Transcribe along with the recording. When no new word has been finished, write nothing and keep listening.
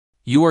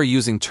You are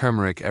using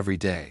turmeric every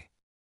day,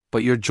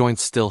 but your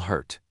joints still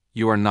hurt.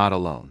 You are not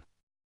alone.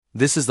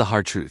 This is the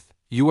hard truth.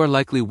 You are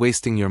likely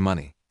wasting your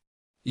money.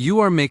 You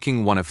are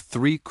making one of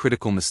 3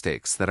 critical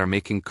mistakes that are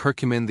making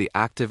curcumin, the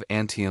active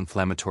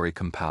anti-inflammatory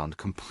compound,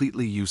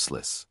 completely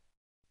useless.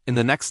 In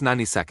the next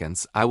 90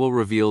 seconds, I will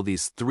reveal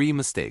these 3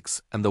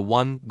 mistakes and the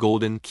one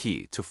golden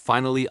key to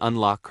finally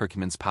unlock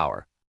curcumin's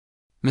power.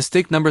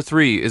 Mistake number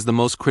 3 is the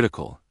most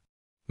critical.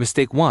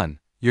 Mistake 1,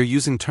 you're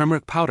using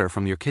turmeric powder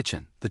from your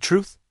kitchen. The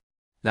truth?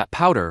 That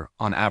powder,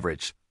 on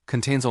average,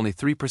 contains only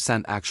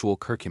 3% actual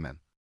curcumin.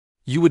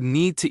 You would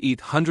need to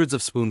eat hundreds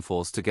of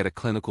spoonfuls to get a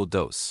clinical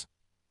dose.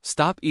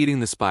 Stop eating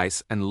the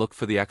spice and look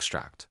for the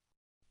extract.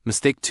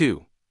 Mistake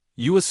 2,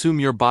 you assume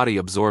your body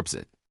absorbs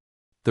it.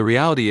 The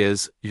reality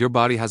is, your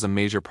body has a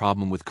major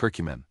problem with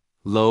curcumin: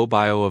 low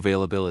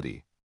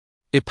bioavailability.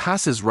 It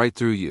passes right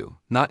through you,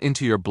 not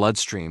into your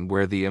bloodstream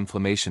where the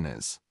inflammation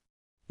is.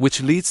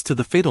 Which leads to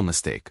the fatal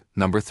mistake,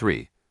 number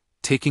 3,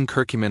 taking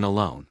curcumin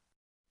alone.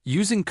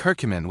 Using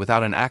curcumin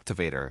without an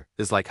activator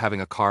is like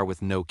having a car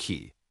with no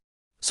key.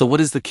 So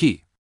what is the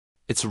key?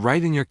 It's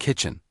right in your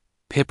kitchen: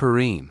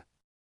 piperine.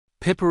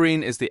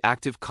 Piperine is the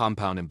active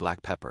compound in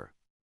black pepper.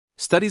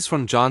 Studies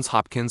from Johns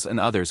Hopkins and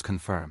others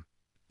confirm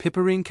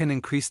piperine can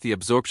increase the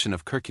absorption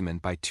of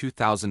curcumin by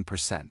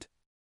 2,000%.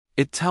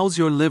 It tells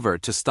your liver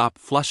to stop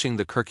flushing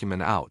the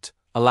curcumin out,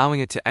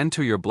 allowing it to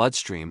enter your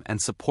bloodstream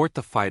and support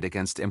the fight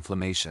against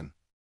inflammation.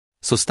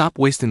 So stop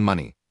wasting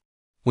money.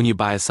 When you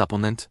buy a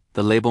supplement,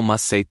 the label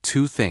must say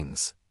 2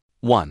 things.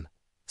 1.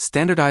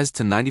 Standardized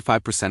to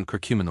 95%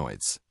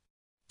 curcuminoids.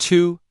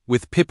 2.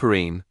 With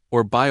piperine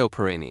or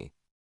bioperine.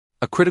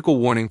 A critical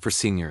warning for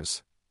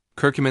seniors: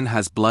 curcumin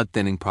has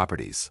blood-thinning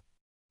properties.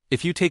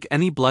 If you take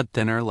any blood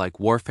thinner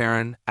like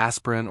warfarin,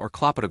 aspirin, or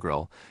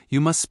clopidogrel,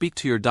 you must speak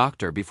to your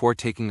doctor before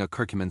taking a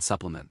curcumin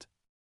supplement.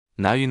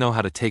 Now you know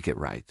how to take it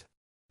right.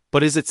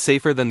 But is it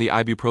safer than the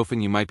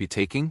ibuprofen you might be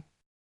taking?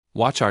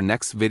 Watch our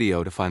next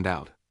video to find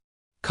out.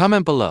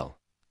 Comment below.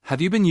 Have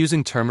you been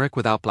using turmeric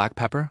without black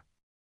pepper?